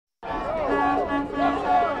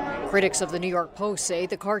Critics of the New York Post say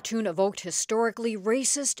the cartoon evoked historically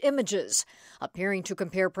racist images, appearing to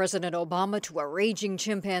compare President Obama to a raging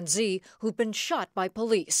chimpanzee who'd been shot by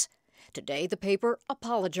police. Today, the paper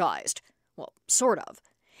apologized. Well, sort of.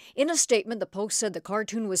 In a statement, the Post said the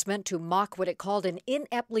cartoon was meant to mock what it called an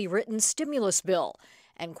ineptly written stimulus bill,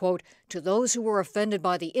 and, quote, "To those who were offended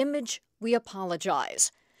by the image, we apologize."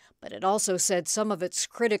 But it also said some of its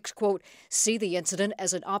critics, quote, "see the incident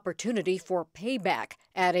as an opportunity for payback,"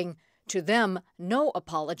 adding, "To them, no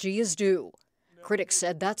apology is due." Critics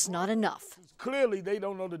said that's not enough. Clearly, they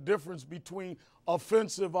don't know the difference between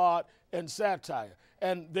offensive art and satire.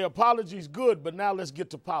 And the apology is good, but now let's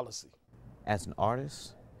get to policy. As an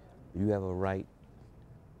artist, you have a right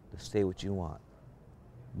to say what you want.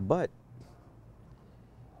 But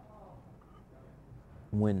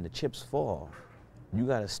when the chips fall, you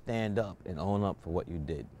got to stand up and own up for what you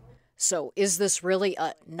did. So is this really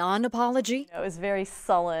a non-apology? It was very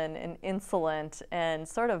sullen and insolent and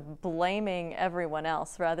sort of blaming everyone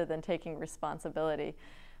else rather than taking responsibility.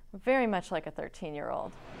 Very much like a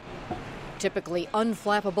 13-year-old. Typically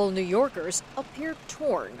unflappable New Yorkers appear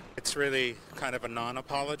torn. It's really kind of a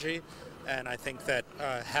non-apology, and I think that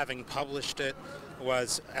having published it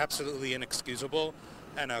was absolutely inexcusable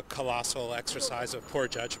and a colossal exercise of poor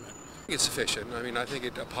judgment. It's sufficient. I mean, I think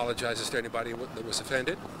it apologizes to anybody that was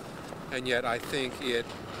offended, and yet I think it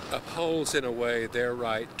upholds in a way their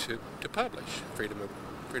right to publish, freedom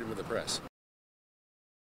of the press.